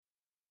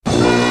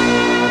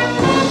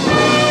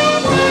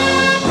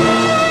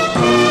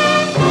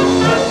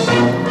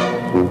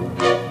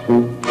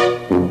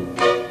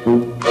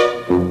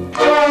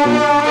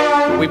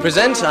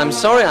present I'm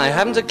Sorry I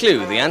Haven't a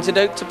Clue, the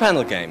antidote to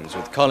panel games,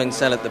 with Colin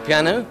Sell at the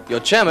piano.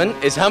 Your chairman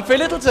is Humphrey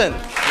Littleton.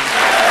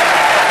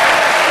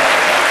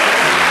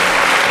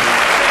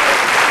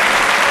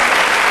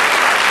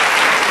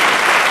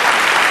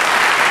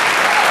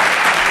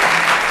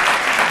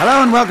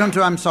 Hello and welcome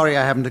to I'm Sorry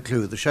I Haven't a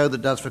Clue, the show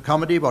that does for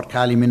comedy what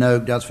Kylie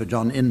Minogue does for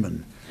John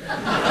Inman.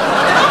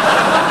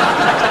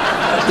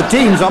 The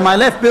teams on my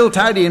left, Bill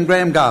Tidy and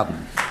Graham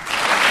Garden.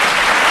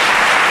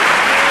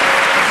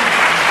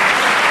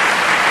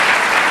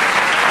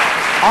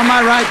 On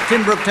my right,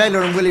 Tim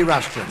Brooke-Taylor and Willie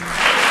Rushton.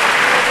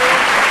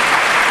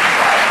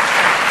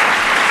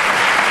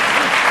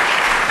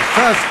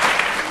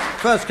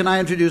 First, can I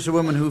introduce a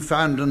woman who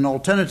found an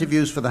alternative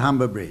use for the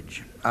Humber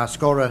Bridge, our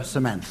scorer,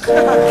 Samantha.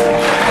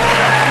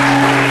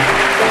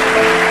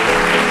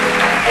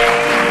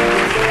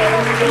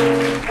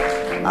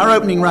 Our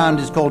opening round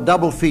is called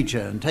Double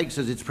Feature and takes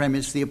as its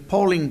premise the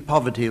appalling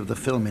poverty of the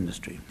film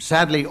industry.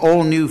 Sadly,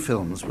 all new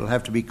films will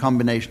have to be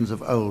combinations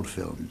of old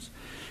films.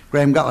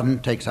 Graham Garden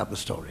takes up the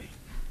story.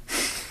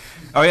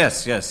 Oh,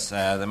 yes.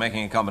 They're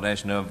making a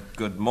combination of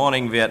Good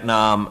Morning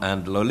Vietnam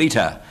and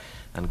Lolita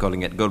and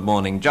calling it Good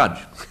Morning Judge.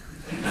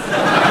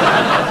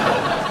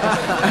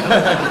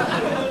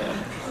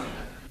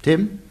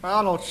 Tim?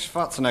 Arnold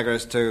Schwarzenegger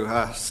is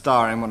to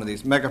star in one of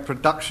these mega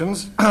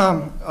productions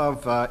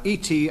of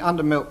E.T.,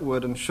 Under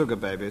Milkwood and Sugar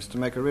Babies to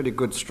make a really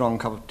good, strong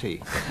cup of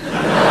tea.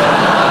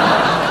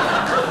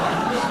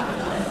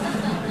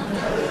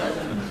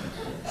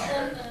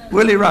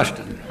 Willie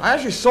Rushton. I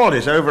actually saw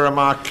this over a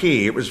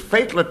marquee. It was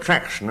Fatal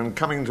Attraction and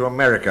Coming to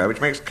America, which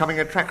makes Coming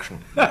Attraction.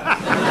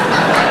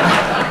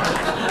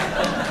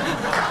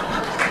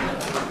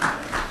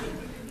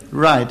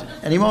 Right.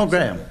 Any more,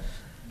 Graham?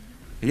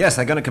 Yes,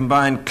 they're going to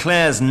combine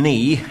Claire's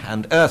Knee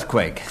and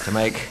Earthquake to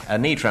make a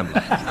knee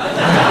trembler.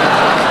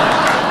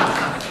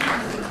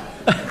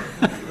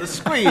 The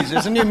Squeeze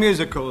is a new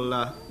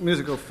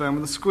musical film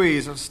with The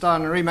Squeeze,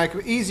 starring a remake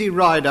of Easy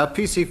Rider,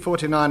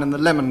 PC-49 and the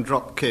Lemon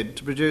Drop Kid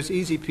to produce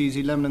Easy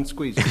Peasy Lemon and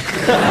Squeeze.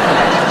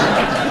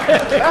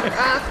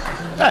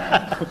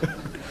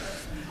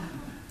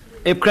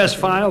 Ipcress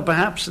File,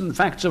 perhaps, and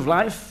Facts of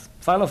Life?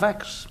 File of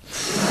Facts?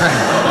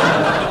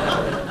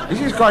 This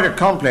is quite a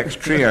complex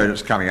trio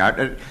that's coming out.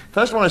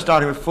 First one is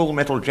starting with Full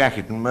Metal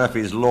Jacket and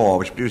Murphy's Law,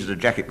 which produces a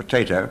jacket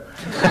potato.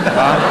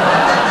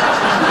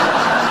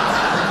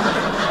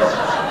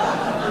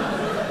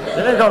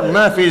 Then they've got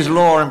Murphy's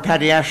Law and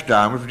Paddy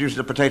Ashdown, which produces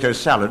a potato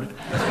salad.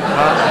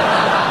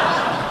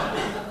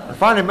 And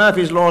finally,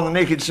 Murphy's Law and the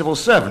Naked Civil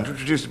Servant, which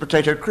produces a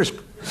potato crisp.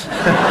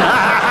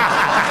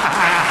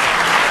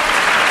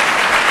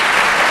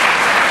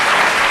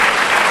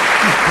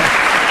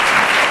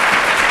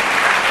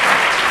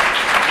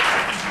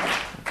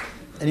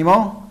 Any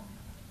more?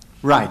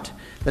 Right.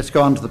 Let's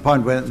go on to the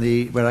point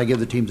where I give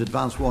the teams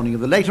advance warning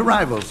of the late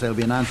arrivals they'll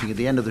be announcing at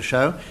the end of the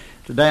show.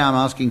 Today I'm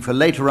asking for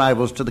late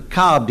arrivals to the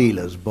car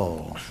dealer's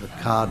ball. The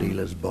car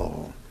dealer's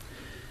ball.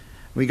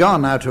 We go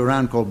on now to a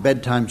round called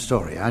Bedtime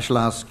Story. I shall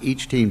ask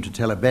each team to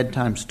tell a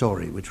bedtime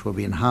story which will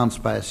be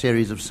enhanced by a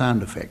series of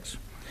sound effects.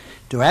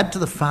 To add to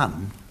the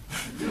fun,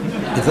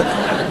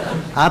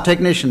 our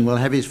technician will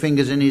have his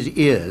fingers in his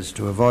ears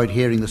to avoid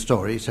hearing the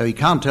story, so he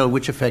can't tell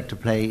which effect to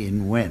play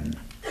in when.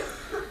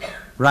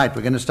 Right,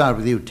 we're going to start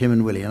with you, Tim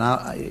and Willie,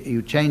 and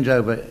you change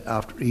over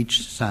after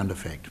each sound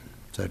effect.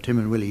 So, Tim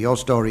and Willie, your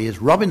story is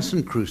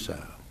Robinson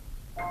Crusoe.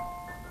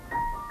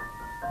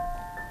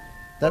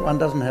 That one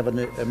doesn't have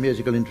a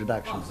musical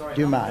introduction.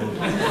 Do you mind?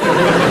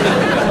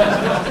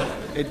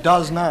 It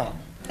does now.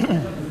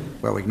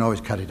 Well, we can always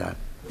cut it out.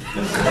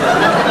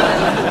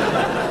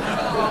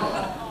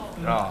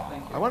 Oh,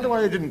 I wonder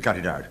why they didn't cut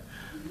it out.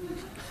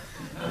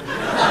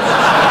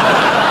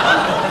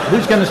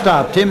 Who's going to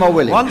start, Tim or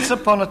Willie? Once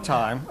upon a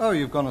time... Oh,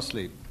 you've gone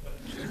asleep.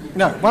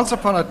 No, once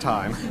upon a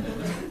time,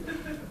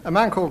 a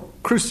man called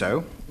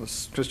Crusoe,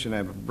 the Christian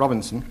name of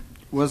Robinson,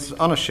 was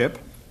on a ship,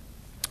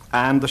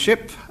 and the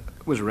ship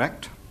was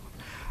wrecked,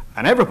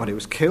 and everybody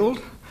was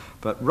killed,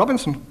 but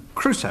Robinson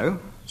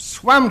Crusoe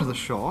swam to the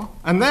shore,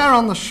 and there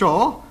on the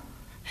shore,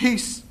 he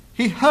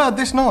heard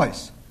this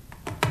noise.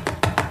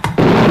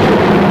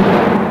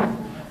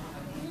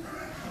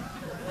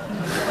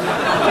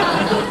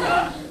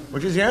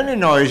 Which is the only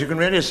noise you can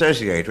really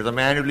associate with a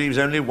man who leaves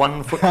only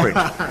one footprint.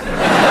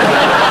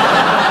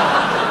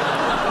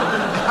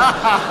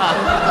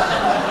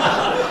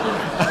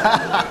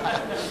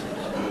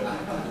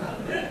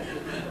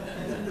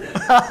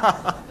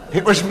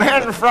 It was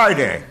Man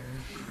Friday,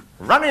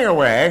 running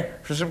away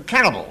from some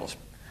cannibals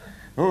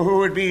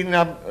who had been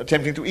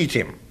attempting to eat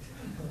him.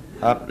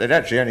 They'd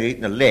actually only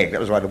eaten a leg,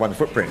 that was why the one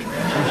footprint.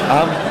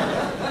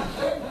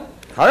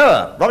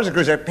 However, Robinson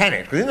Crusoe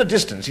panicked, because in the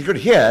distance he could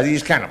hear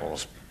these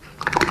cannibals.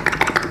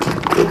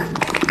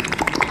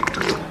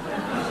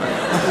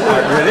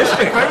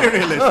 Realistic. Very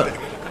realistic.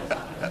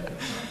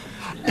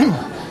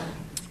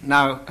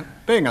 Now,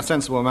 being a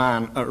sensible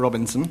man,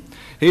 Robinson,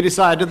 he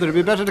decided that it would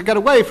be better to get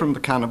away from the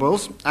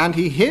cannibals, and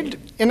he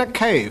hid in a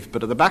cave.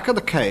 But at the back of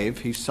the cave,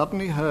 he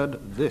suddenly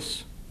heard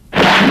this.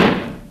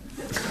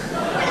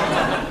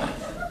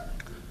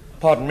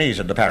 Pardon me,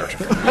 said the parrot.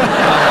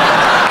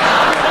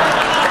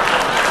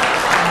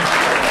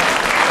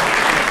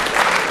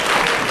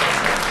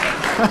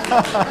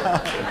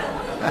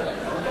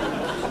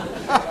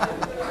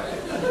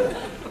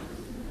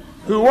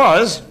 Who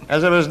was,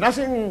 as there was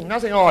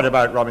nothing odd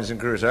about Robinson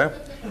Crusoe,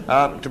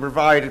 to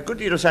provide a good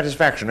deal of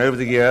satisfaction over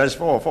the years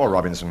for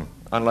Robinson,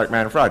 unlike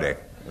Man Friday.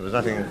 There was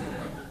nothing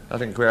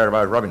queer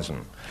about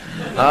Robinson.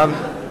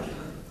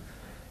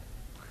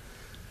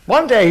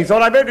 One day he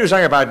thought, I better do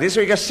something about this,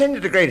 so he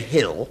ascended a great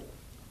hill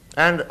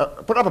and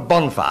put up a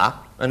bonfire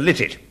and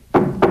lit it.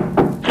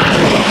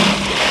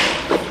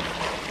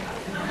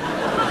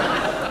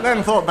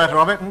 Then thought better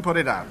of it and put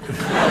it out.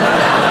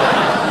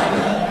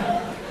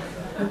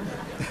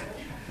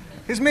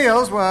 His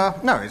meals were,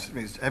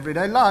 his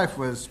everyday life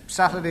was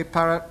Saturday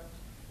parrot,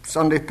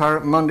 Sunday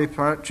parrot, Monday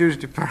parrot,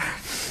 Tuesday parrot,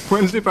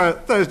 Wednesday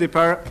parrot, Thursday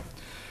parrot,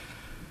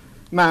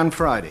 Man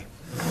Friday.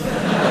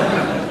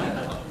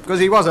 Because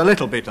he was a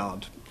little bit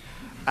odd.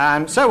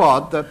 And so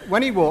odd that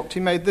when he walked, he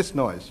made this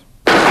noise.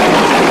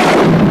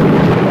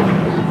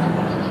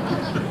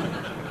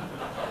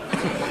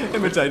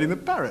 Imitating the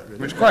parrot,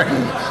 really. Which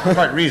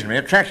quite reasonably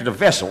attracted a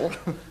vessel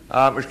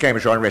which came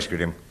ashore and rescued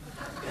him.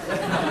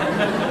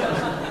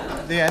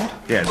 The end?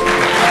 Yes.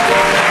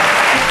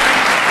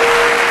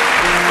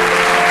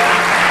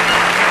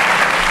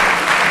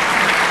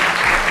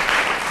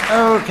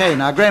 Okay,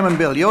 now, Graham and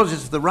Bill, yours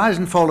is the rise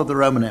and fall of the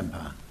Roman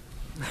Empire.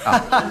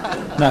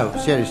 No,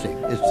 seriously.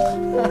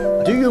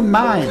 Do you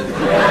mind?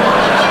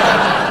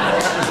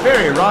 It's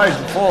very rise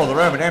and fall of the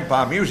Roman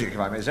Empire music, if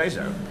I may say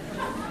so.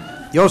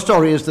 Your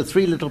story is The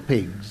Three Little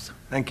Pigs.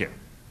 Thank you.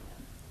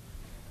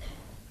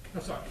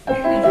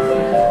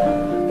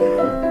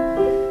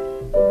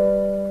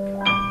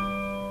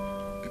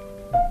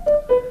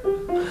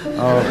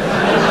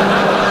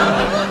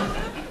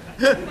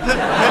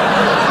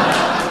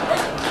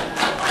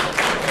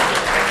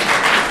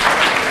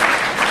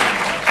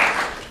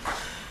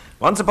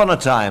 Once upon a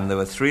time, there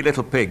were three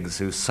little pigs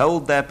who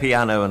sold their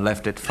piano and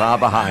left it far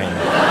behind.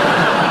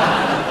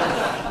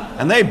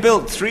 And they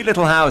built three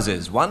little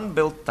houses. One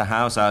built the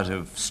house out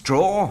of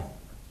straw,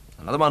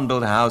 another one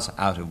built a house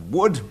out of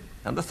wood,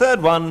 and the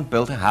third one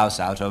built a house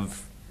out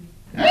of...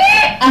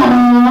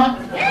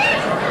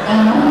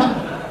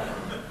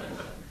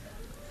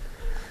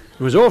 It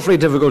was awfully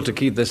difficult to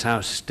keep this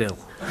house still.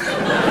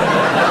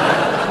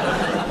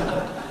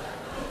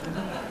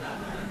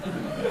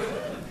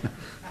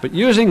 But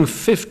using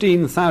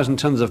 15,000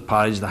 tons of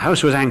porridge, the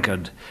house was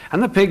anchored,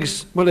 and the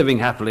pigs were living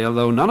happily,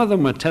 although none of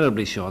them were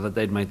terribly sure that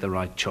they'd made the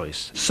right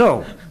choice.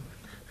 So,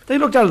 they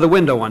looked out of the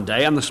window one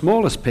day, and the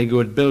smallest pig, who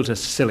had built a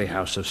silly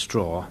house of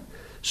straw,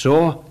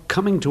 saw,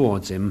 coming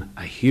towards him,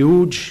 a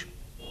huge...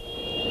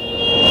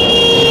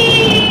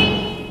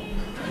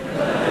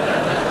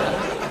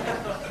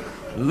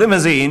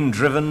 limousine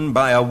driven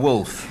by a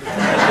wolf.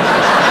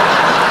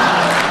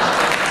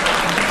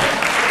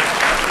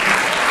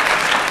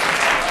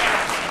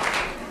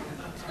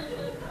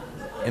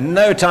 In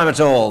no time at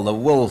all, the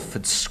wolf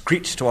had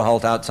screeched to a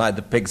halt outside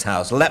the pig's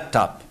house, leapt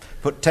up,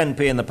 put 10p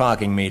in the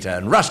parking meter,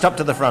 and rushed up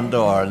to the front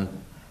door and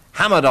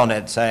hammered on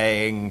it,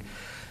 saying,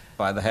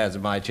 "By the hairs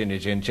of my chinny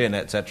chin chin,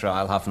 etc.,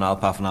 I'll huff and I'll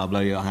puff and I'll blow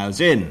your house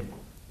in."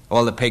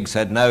 All the pigs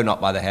said, "No, not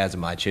by the hairs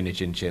of my chinny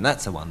chin chin."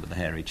 That's the one with the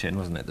hairy chin,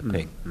 wasn't it, the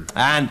pig?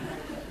 And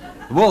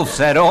the wolf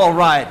said, "All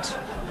right,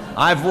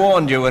 I've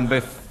warned you," and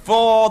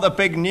before the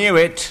pig knew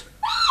it...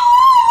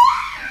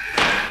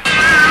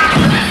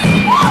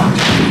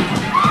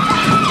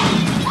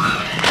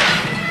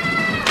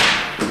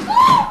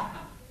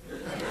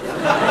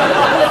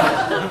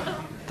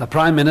 The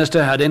Prime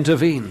Minister had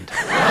intervened.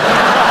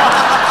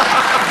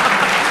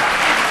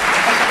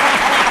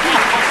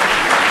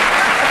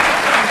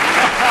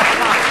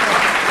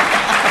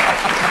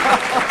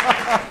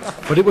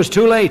 But it was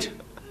too late.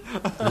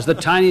 As the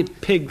tiny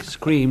pig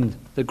screamed,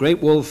 the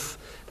great wolf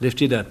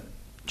lifted a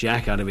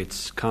jack out of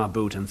its car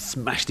boot and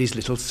smashed his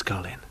little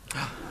skull in.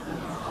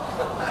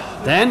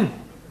 Then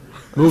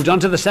moved on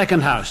to the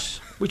second house,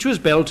 which was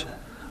built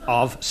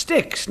of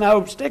sticks.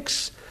 Now,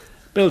 sticks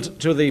built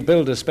to the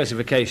builder's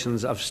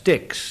specifications of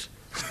sticks.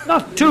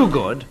 Not too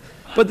good,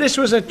 but this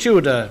was a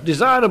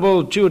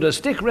desirable Tudor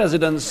stick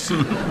residence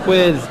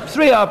with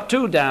 3 up,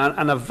 2 down,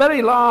 and a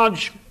very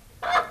large...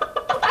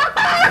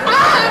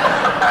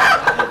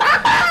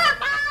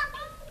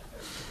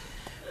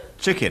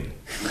 chicken.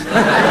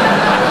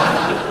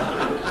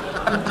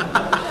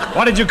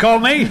 What did you call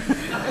me?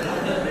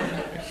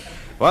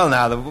 Well,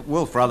 now, the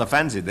wolf rather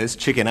fancied this,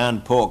 chicken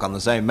and pork on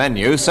the same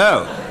menu,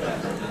 so...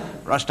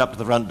 rushed up to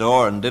the front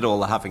door and did all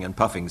the huffing and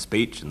puffing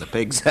speech, and the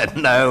pig said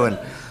no and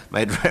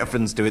made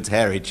reference to its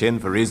hairy chin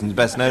for reasons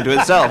best known to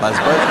itself, I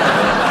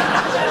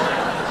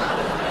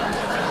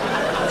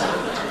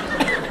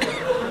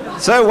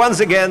suppose. So once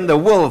again, the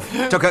wolf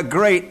took a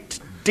great,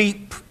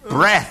 deep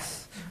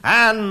breath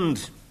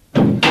and...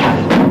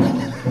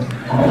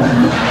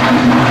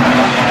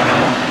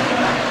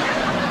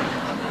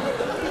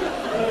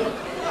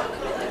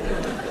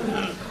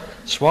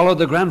 swallowed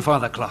the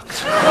grandfather clock.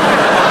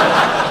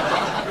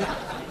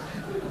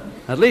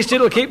 At least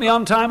it'll keep me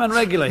on time and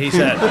regular, he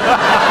said.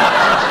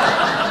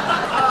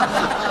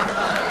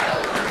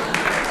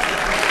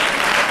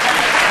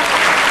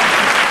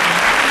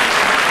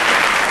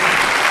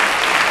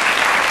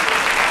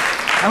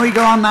 And we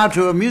go on now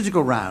to a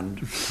musical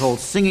round called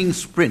Singing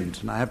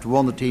Sprint. And I have to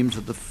warn the teams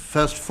that the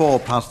first 4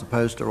 past the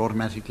post are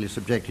automatically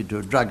subjected to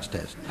a drugs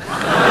test.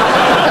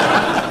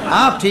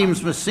 Our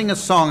teams must sing a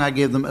song I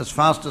give them as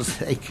fast as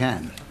they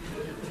can.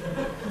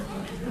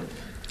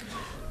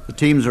 The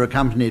teams are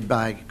accompanied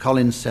by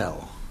Colin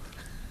Sell.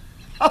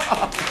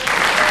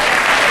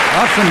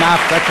 That's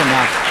enough, that's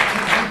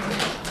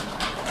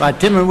enough. Right,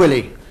 Tim and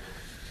Willie,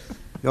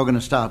 you're going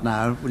to start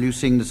now. Will you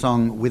sing the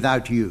song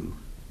Without You?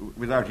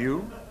 Without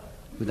you?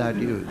 Without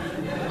You.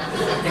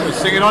 You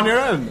sing it on your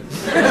own.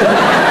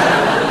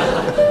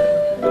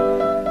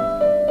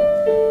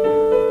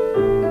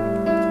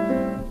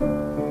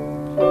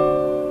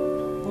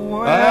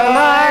 Well,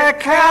 I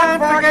can't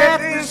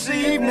forget this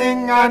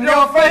evening and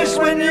your face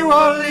when you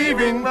were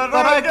leaving, but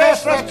I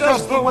guess that's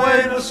just the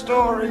way the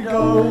story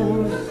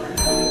goes.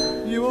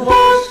 You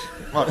always...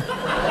 What?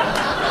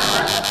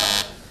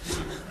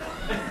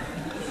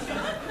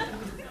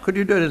 Could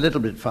you do it a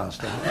little bit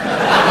faster?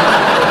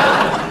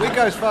 We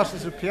go as fast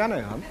as the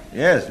piano, Hunt.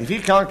 Yes, if he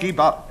can't keep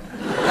up.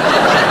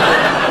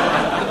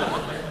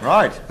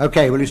 Right.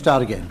 Okay, will you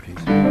start again, please?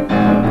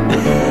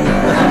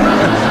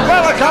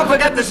 Well, I can't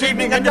forget this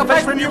evening and your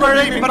face when you were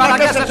leaving, but I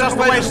guess that's just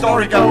the way the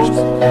story goes.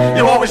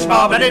 You always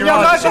smile, but in your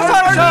eyes it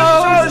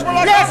shows.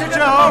 Yes, it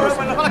shows.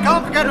 Well, I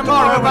can't forget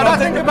tomorrow, but I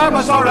think about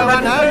my sorrow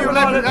and how you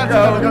let it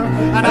go.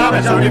 And now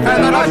it's only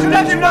fair that I should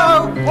let you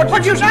know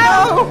what you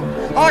know.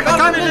 I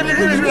can't live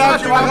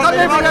without you. I can't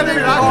live without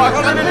you. I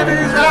can't live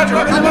without you.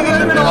 I can't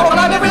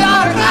live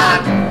without you.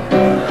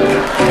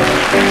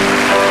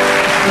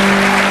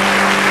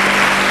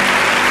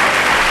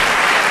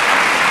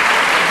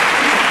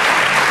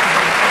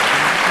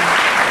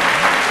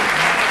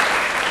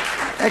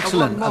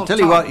 Excellent. I'll tell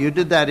you what, you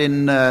did that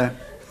in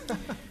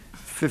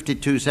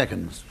 52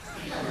 seconds.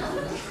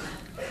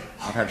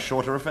 I've had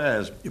shorter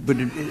affairs. But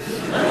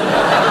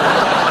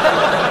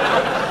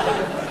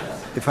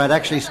if I'd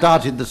actually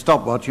started the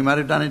stopwatch, you might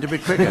have done it a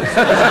bit quicker.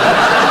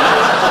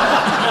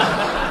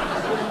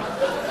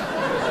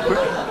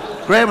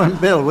 Graham and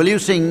Bill, will you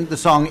sing the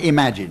song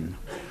Imagine?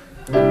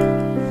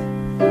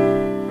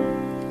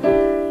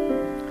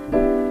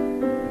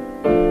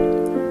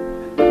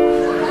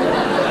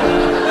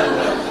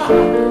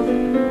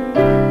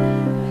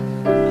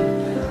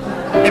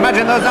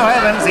 Imagine there's no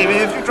heavens, even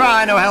if you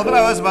try. No hell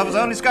below us, above us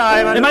only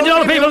sky. Imagine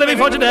all the people living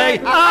for today.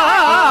 You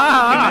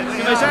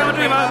may say I'm a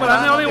dreamer, but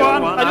I'm the only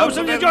one. I know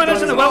some of you join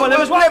us in the world where there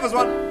was one.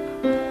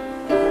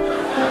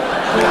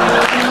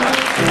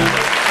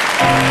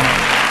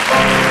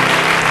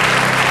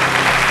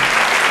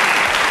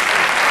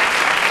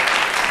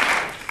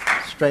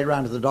 Straight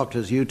round to the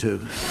doctors, you two.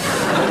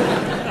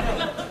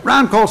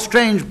 Round called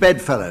Strange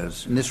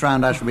Bedfellows. In this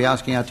round I shall be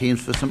asking our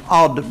teams for some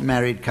odd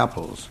married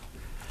couples.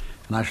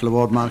 And I shall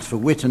award marks for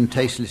wit and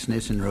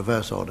tastelessness in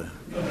reverse order.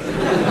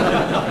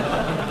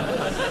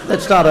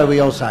 Let's start over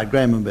your side,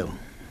 Graham and Bill.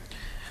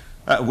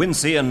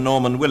 Wincy and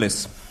Norman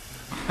Willis.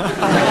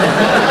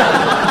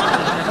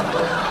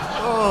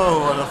 Oh,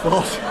 what a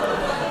thought.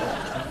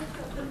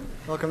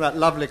 Welcome that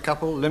lovely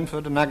couple,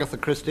 Linford and Agatha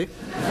Christie.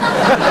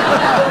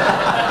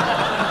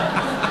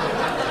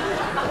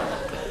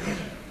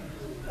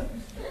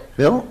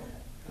 Bill?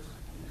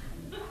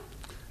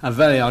 A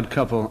very odd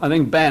couple. I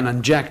think Ben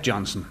and Jack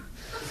Johnson.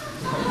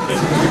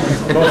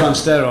 Both on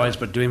steroids,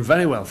 but doing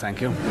very well,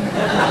 thank you.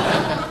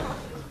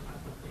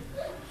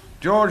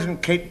 George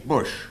and Kate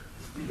Bush.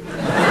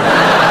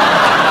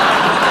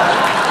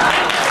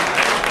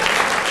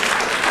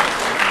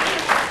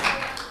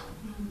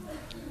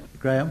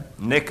 Graham?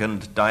 Nick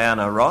and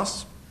Diana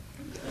Ross.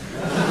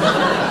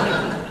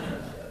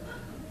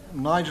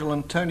 Nigel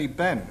and Tony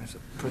Benn. Is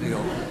it pretty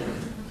old?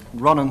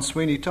 Ron and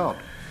Sweeney Todd.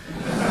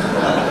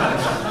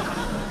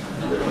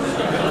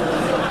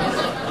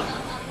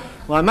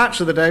 My match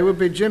of the day would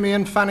be Jimmy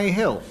and Fanny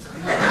Hill.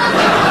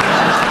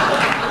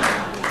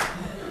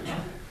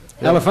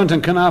 Elephant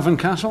and Carnarvon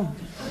Castle.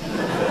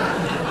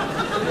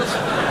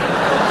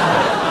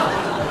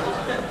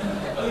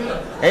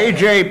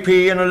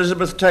 AJP and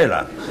Elizabeth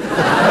Taylor.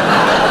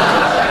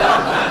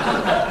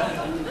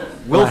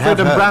 Wilfred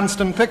and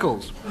Branston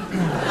Pickles.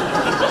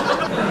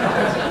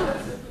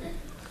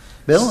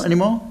 Bill, any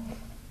more?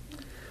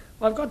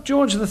 Well, I've got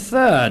George the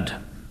Third.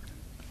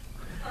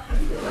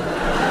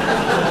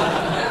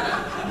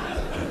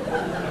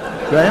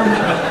 Graham?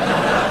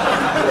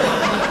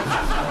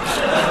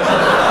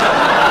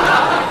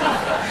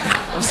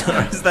 I'm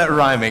sorry, is that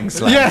rhyming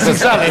slang? Yes,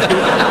 exactly.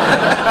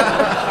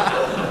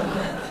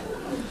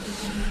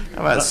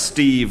 How about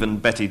Steve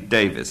and Betty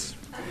Davis?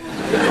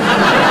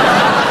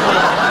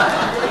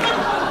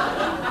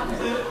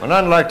 An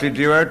unlikely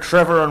duo,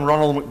 Trevor and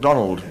Ronald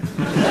McDonald.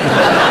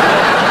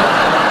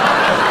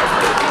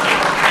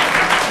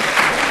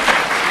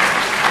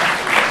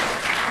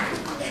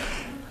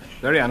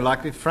 Very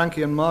unlikely,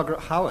 Frankie and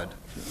Margaret Howard.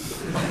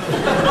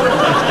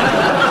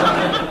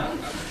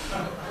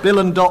 Bill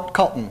and Dot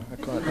Cotton.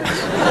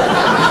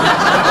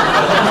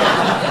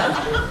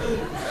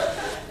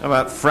 How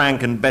about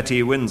Frank and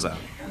Betty Windsor?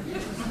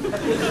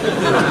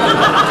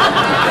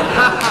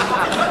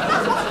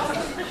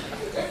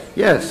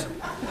 Yes.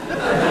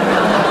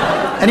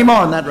 Any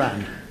more in that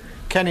round?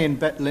 Kenny and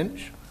Bet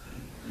Lynch.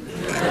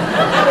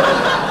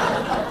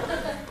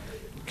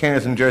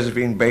 Kenneth and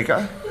Josephine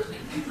Baker.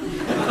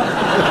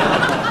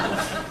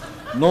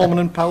 Norman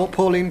and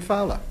Pauline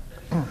Fowler.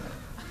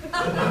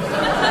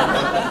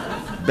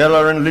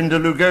 Bella and Linda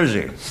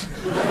Lugosi.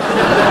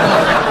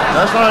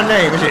 That's not a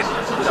name, is it?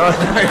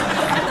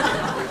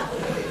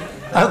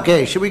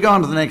 Okay, shall we go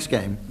on to the next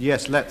game?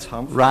 Yes, let's,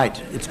 Hump. Right.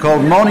 It's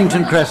called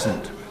Mornington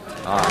Crescent.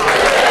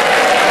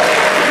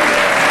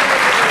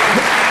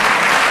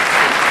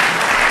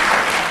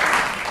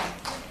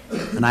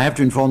 And I have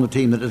to inform the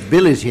team that as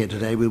Bill is here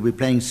today, we'll be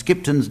playing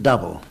Skipton's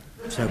double.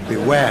 So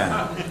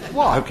beware.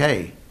 Why?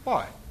 Okay.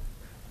 Why?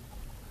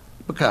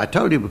 Because I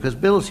told you, because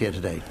Bill's here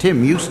today.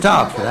 Tim, you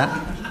start for that.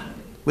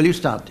 Will you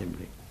start, Tim,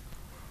 please?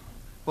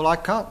 Well, I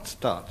can't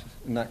start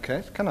in that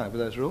case, can I, with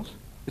those rules?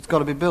 It's got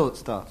to be Bill that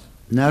starts.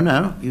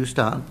 No, you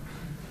start.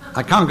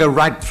 I can't go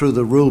right through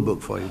the rule book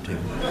for you,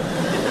 Tim.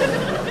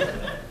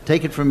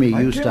 Take it from me,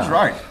 you Tim's start.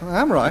 right. I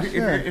am right. If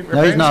yeah. we're No, he's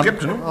playing not.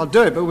 Skipton, I'll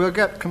do it, but we'll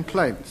get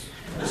complaints.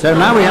 So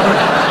now we have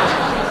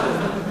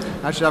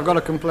Actually, I've got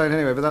a complaint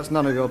anyway, but that's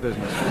none of your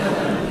business.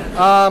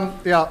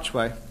 The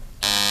Archway.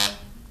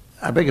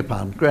 I beg your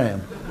pardon,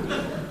 Graham.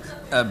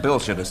 Bill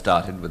should have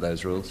started with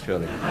those rules,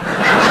 surely.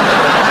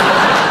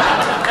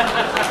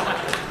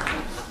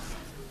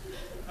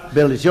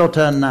 Bill, it's your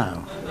turn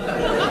now.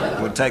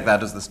 We'll take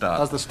that as the start.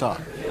 That's the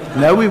start.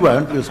 No, we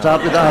won't. We'll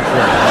start with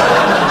Archway.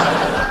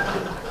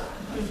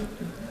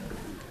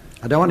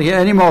 I don't want to hear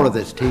any more of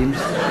this, teams.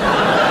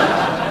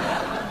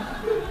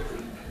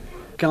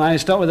 Can I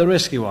start with a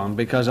risky one?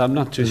 Because I'm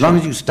not too As sure. long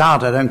as you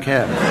start, I don't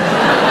care.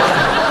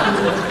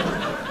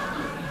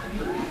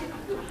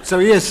 So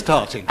he is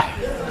starting.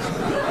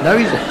 No,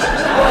 he's...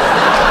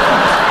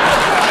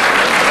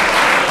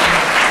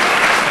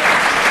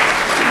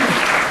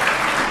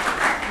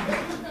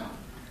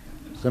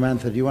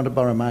 Samantha, do you want to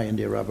borrow my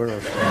India rubber or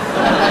take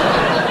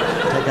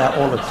out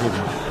all of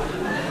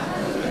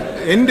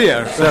Tim's?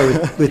 India. So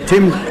with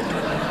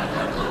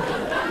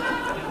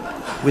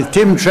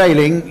Tim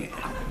trailing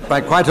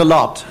by quite a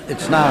lot,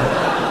 it's now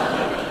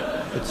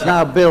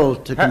Bill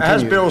to continue.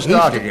 Has Bill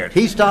started yet?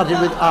 He started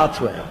with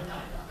Archway.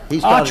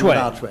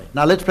 Archway.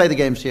 Now let's play the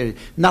game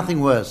seriously. Nothing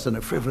worse than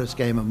a frivolous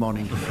game of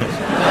Mornington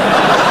Crescent.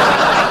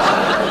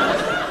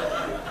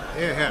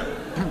 Here.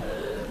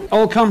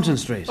 Old Compton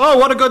Street. Oh,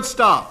 what a good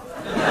start.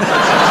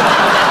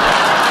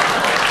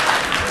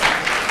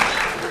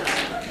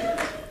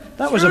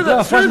 That was a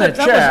bluff, wasn't it?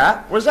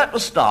 Chair, was that the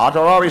start,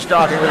 or are we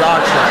starting with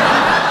Archway?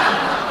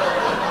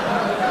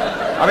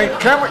 I mean,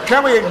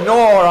 can we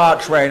ignore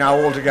Archway now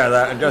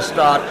altogether and just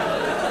start...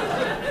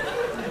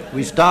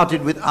 We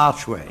started with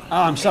Archway.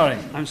 Oh, I'm sorry.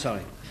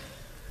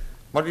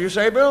 What did you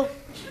say, Bill?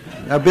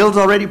 Now, Bill's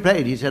already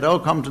played. He said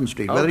Old Compton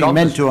Street. Old Whether he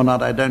Compton meant to or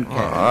not, I don't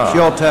care. It's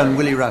your turn,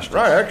 Willie Rushton.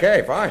 Right,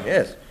 okay, fine,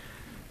 yes.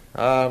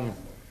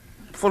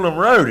 Fulham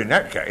Road, in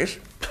that case,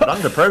 but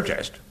under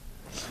protest.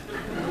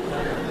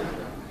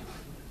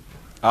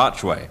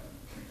 Archway.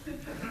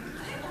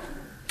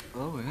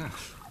 Oh,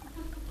 yes.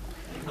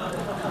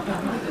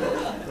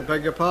 I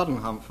beg your pardon,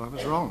 Humph. I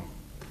was wrong.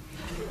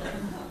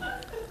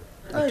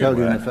 I told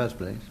you in the first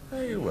place.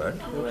 No, you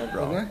weren't. You weren't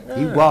wrong.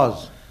 He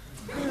was.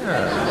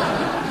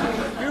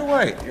 You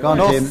wait. Go on,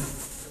 Tim.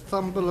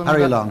 Northumberland.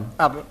 Hurry along.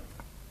 You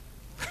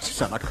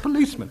sound like a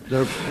policeman.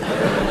 There-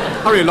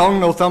 Hurry along,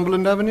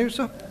 Northumberland Avenue,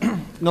 sir.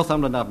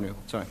 Northumberland Avenue,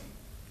 sorry.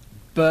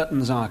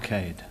 Burton's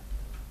Arcade.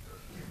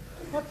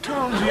 What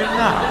town's he in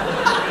now?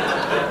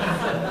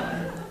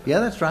 Yeah,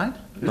 that's right.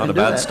 We Not can a do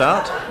bad that.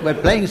 start. We're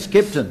playing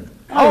Skipton.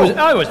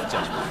 I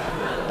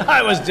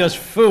was just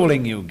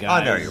fooling you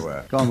guys. I know you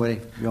were. Go on, Willie.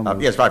 Your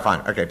move. Yes, right,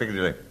 fine. Okay,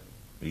 Piccadilly.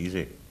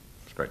 Easy.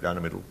 Straight down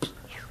the middle.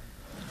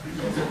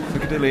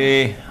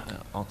 Piccadilly,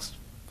 Oxford,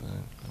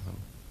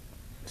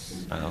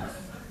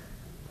 South,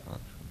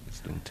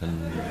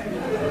 Islington.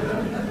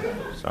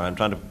 Sorry, I'm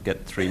trying to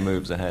get 3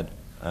 moves ahead.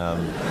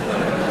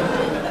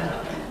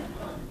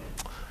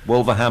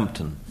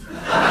 Wolverhampton.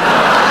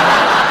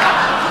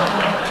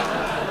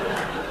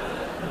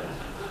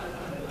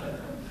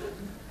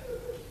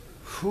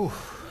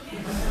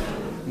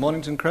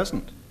 Mornington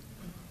Crescent.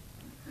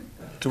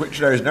 To which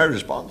there is no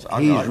response.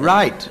 He's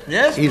right.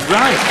 Yes? He's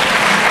right.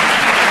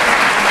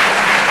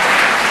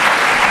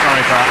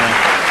 Sorry, partner.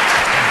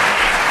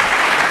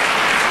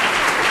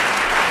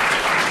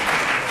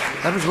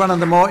 That was one of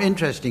the more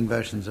interesting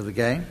versions of the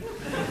game.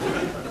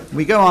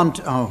 We go on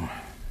to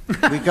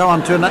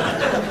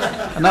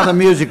another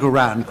musical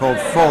round called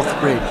Fourth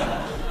Bridge.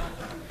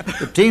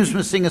 The teams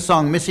must sing a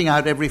song missing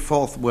out every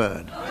 4th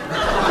word.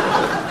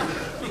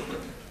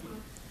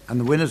 And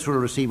the winners will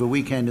receive a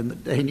weekend in the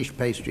Danish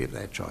pastry of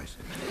their choice.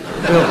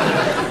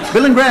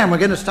 Bill and Graham, we're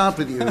going to start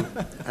with you,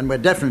 and we're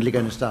definitely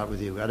going to start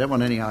with you. I don't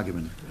want any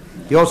argument.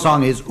 Your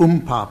song is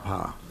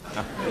Papa.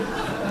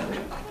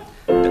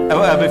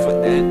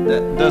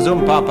 Does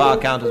pa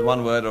count as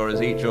one word, or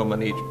is each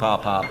and each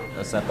pa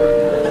a separate?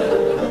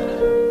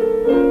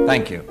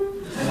 Thank you.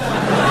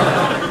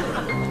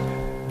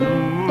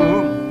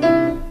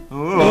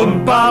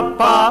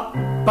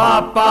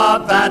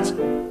 Pa, that's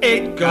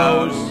it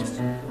goes.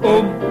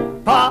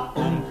 Pa,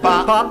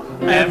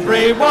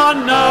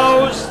 everyone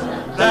knows.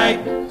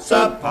 They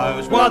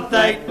suppose what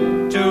they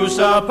do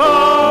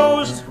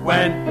suppose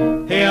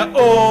when hear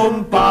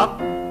pa.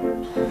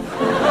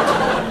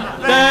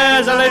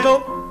 There's a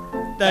little,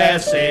 they're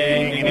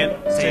singing in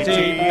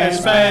city,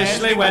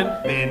 especially when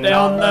they're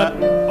on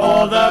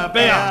all the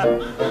beer.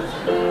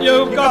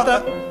 You've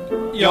got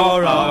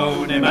your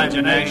own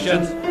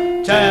imaginations,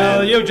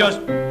 tell you just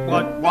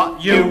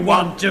what you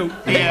want to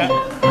hear.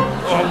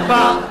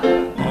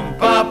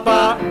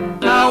 Pa,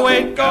 now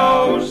it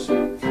goes.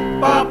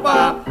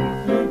 Pa,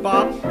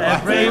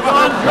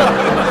 everyone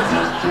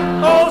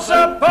all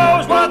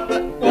suppose what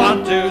they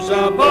want to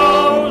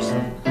suppose.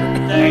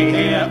 They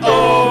hear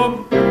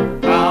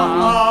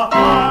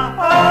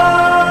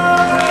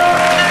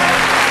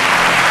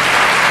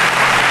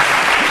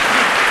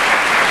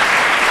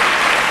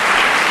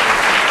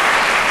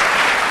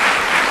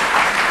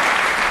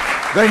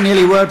Very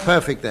nearly word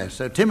perfect there.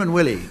 So Tim and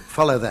Willie,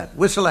 follow that.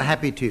 Whistle a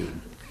happy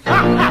tune. Go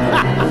on.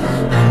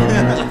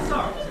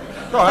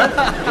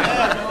 I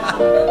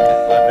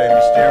blame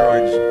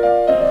steroids.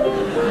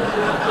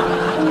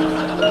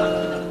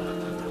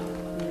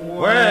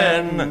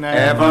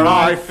 Whenever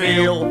I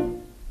feel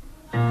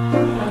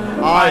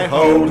I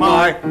hold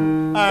my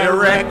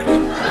erect,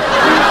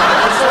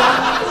 it's a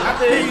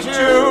happy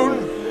tune.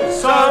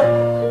 Some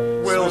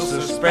will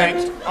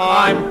suspect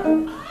I'm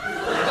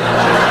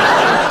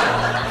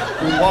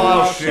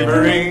while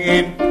shivering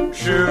in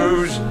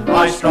shoes.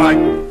 I strike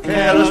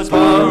careless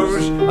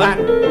pose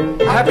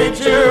and happy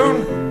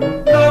tune.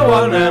 No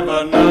one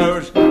ever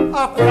knows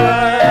I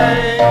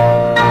play.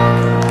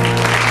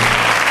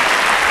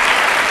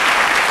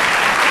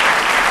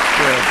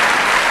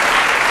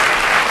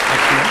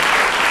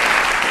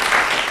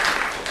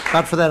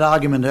 But for that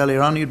argument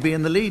earlier on, you'd be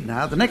in the lead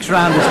now. The next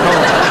round is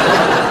called...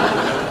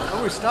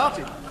 Oh, we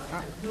started.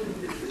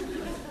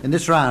 In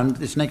this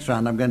next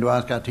round, I'm going to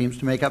ask our teams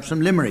to make up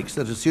some limericks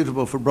that are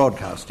suitable for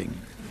broadcasting.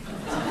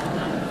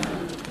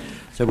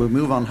 So we'll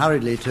move on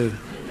hurriedly to...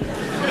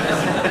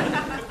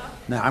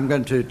 Now, I'm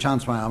going to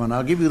chance my arm, and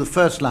I'll give you the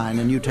first line,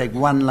 and you take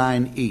one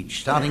line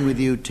each, starting with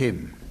you,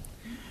 Tim.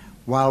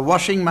 While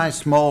washing my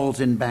smalls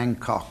in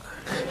Bangkok.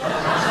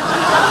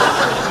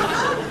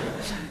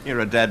 You're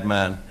a dead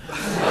man.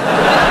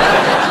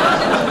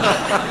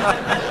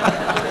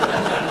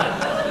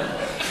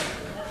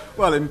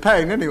 Well, in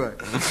pain, anyway.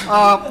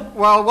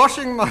 While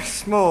washing my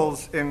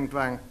smalls in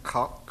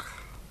Bangkok,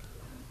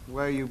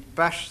 where you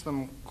bash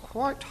them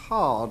quite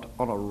hard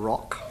on a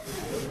rock.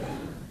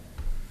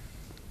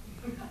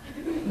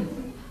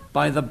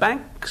 By the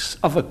banks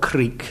of a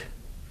creek,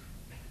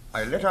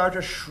 I let out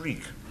a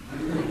shriek.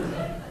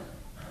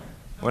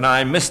 When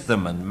I missed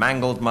them and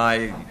mangled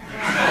my...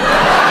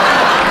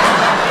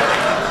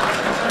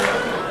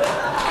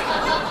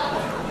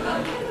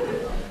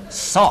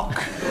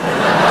 sock.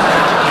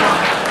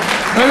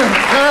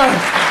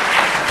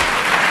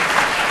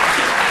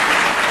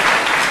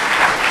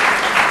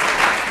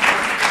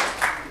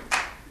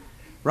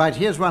 Right,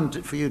 here's one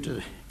for you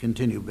to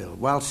continue, Bill.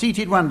 While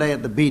seated one day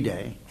at the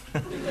B-Day...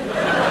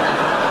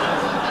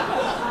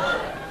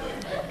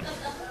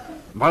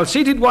 While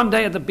seated one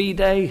day at the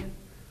B-Day,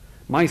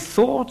 my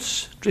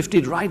thoughts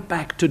drifted right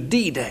back to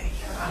D-Day.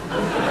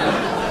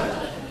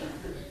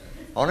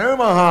 On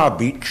Omaha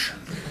Beach,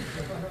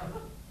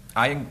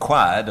 I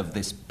inquired of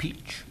this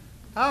peach.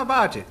 How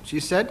about it? She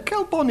said,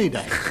 Kill Bonnie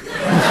Day.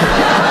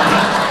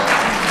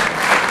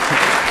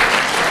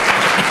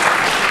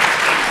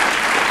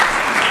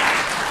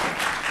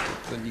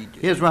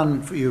 Here's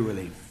one for you,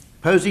 Willie.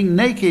 Posing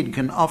naked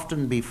can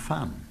often be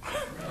fun.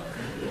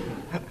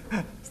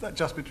 Is that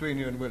just between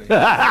you and Willie?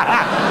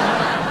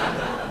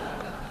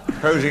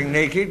 posing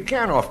naked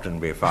can often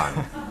be fun,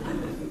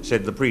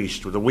 said the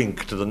priest with a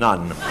wink to the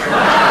nun.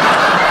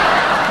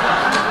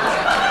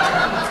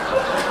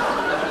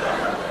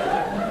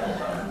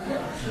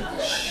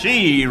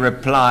 She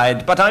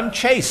replied, "But I'm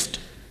chaste."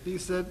 He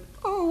said,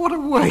 "Oh, what a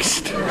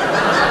waste."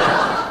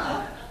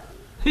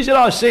 He said,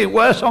 "I see it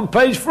worse on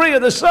page 3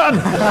 of The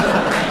Sun."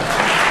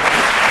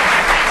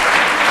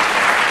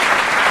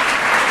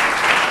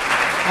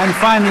 And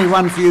finally,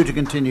 one for you to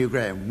continue,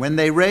 Graham. When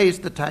they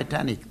raised the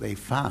Titanic, they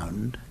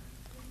found...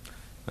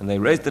 When they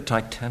raised the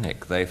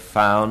Titanic, they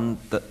found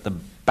that the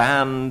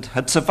band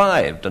had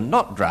survived and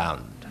not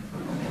drowned.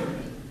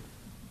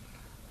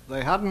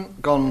 They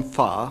hadn't gone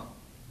far.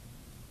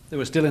 They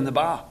were still in the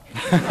bar.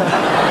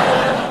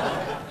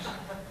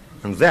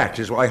 And that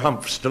is why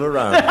Hump's still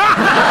around.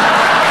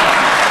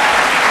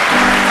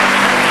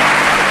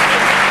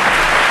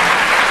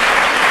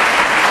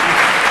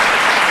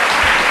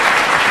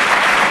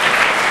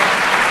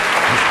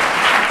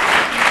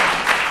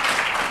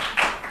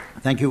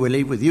 Thank you,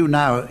 Willie. With you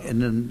now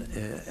in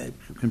a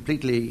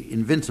completely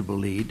invincible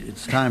lead,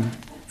 it's time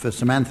for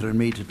Samantha and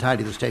me to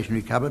tidy the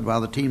stationery cupboard while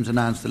the teams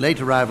announce the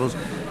late arrivals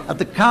at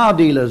the car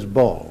dealers'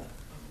 ball.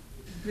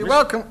 You're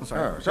welcome. Oh,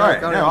 sorry. Carry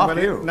No, on, after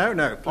Willie. you.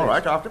 No, please. All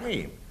right, after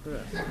me.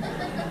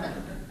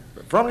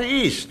 From the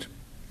east,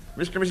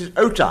 Mr. and Mrs.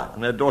 Ota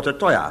and their daughter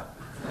Toya.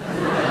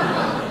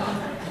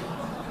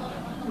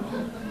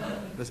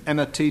 There's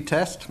Emma T.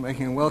 Test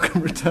making a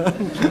welcome return.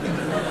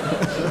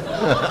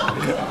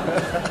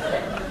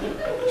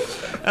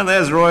 And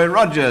there's Roy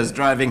Rogers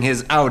driving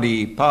his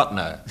Audi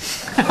partner.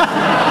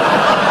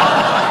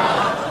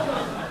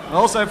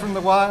 Also from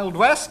the Wild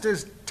West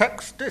is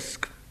Tex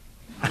Disc.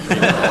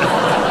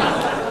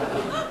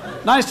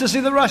 Nice to see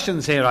the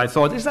Russians here, I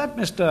thought. Is that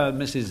Mr.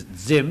 and Mrs.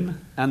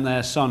 Zim and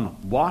their son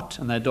Watt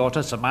and their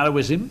daughter Samara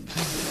Wizim?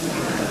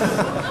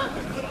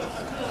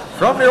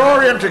 From the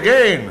Orient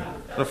again,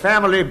 the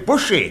family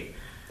Bushy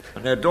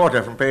and their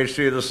daughter from page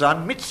 3 of The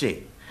Sun,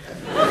 Mitzi.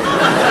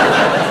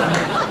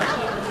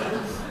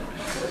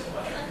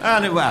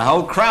 And a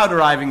whole crowd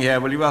arriving here.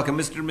 Will you welcome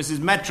Mr. and Mrs.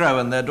 Metro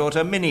and their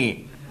daughter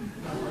Minnie,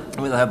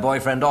 with her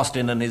boyfriend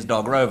Austin and his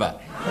dog Rover.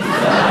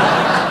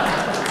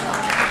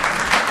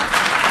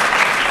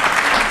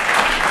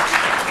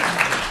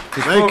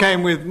 They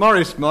came with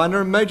Morris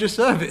Minor and Major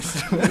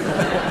Service.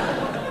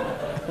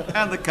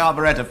 And the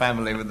Carburettor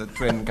family with the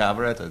twin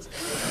carburettors.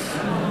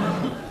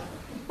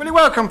 Will you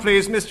welcome,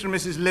 please, Mr. and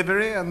Mrs.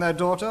 Livery and their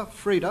daughter,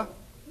 Frida?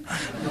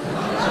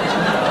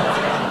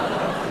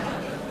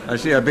 I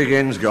see her big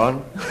end's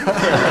gone.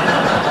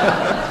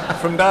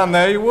 From down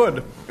there, you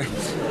would.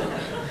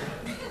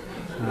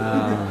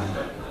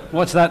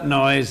 What's that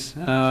noise?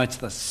 Oh, it's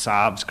the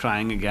Saabs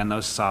crying again,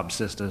 those Saab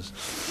sisters.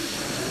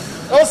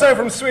 Also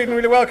from Sweden,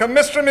 will you welcome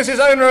Mr. and Mrs.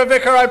 Owner of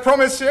Vicar, I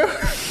promise you,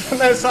 and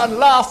their son,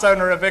 last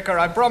owner of Vicar,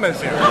 I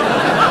promise you.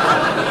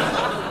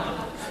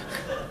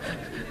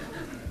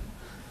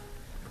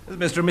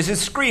 There's Mr. and Mrs.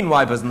 Screen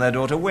Wipers and their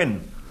daughter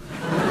Win.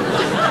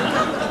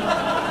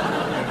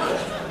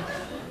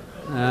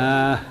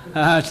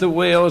 It's the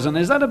wheels, and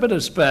is that a bit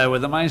of spare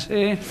with them, I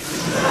see?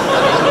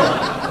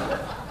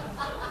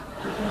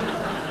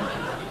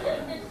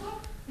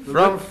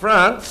 From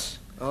France,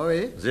 Oh,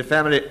 oui? the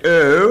family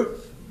O,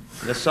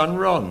 the son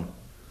Ron.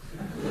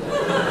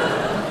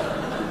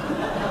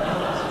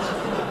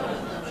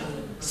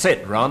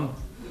 Sit, Ron.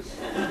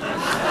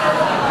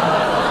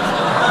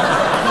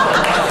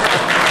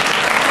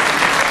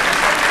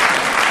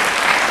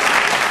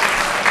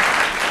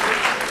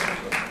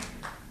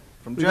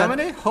 From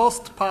Germany,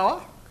 Horst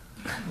Power.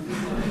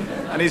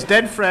 And his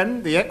dead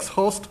friend, the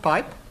ex-Horst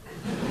Pipe.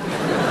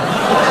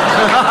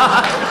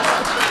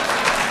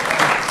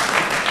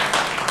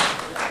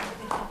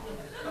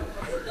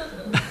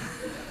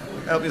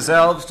 Help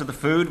yourselves to the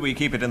food. We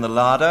keep it in the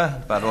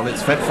larder. About all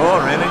it's fit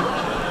for, really.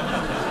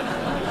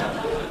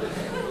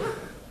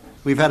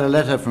 We've had a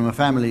letter from a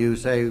family who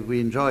say we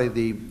enjoy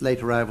the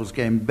late arrivals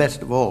game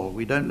best of all.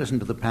 We don't listen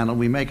to the panel,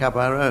 we make up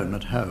our own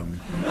at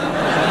home.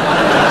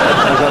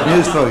 I've got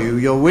news for you,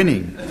 you're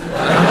winning.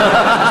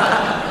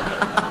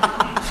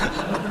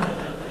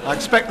 I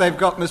expect they've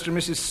got Mr. and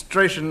Mrs.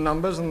 Stration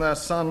numbers and their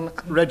son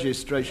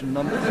registration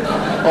numbers.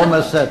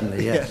 Almost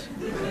certainly, yes.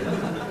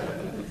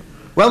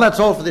 Well, that's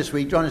all for this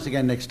week. Join us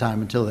again next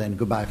time. Until then,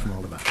 goodbye from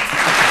all of us.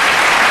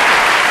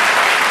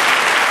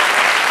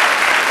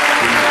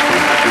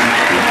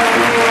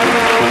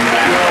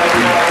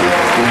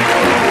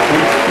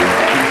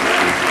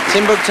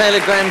 Tim Brooke, Taylor,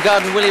 Graham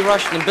Garden, Willie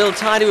Rushton and Bill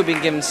Tidy were being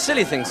given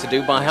silly things to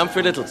do by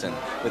Humphrey Littleton,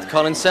 with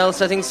Colin Sell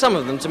setting some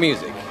of them to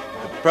music.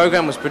 The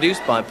programme was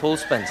produced by Paul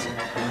Spencer.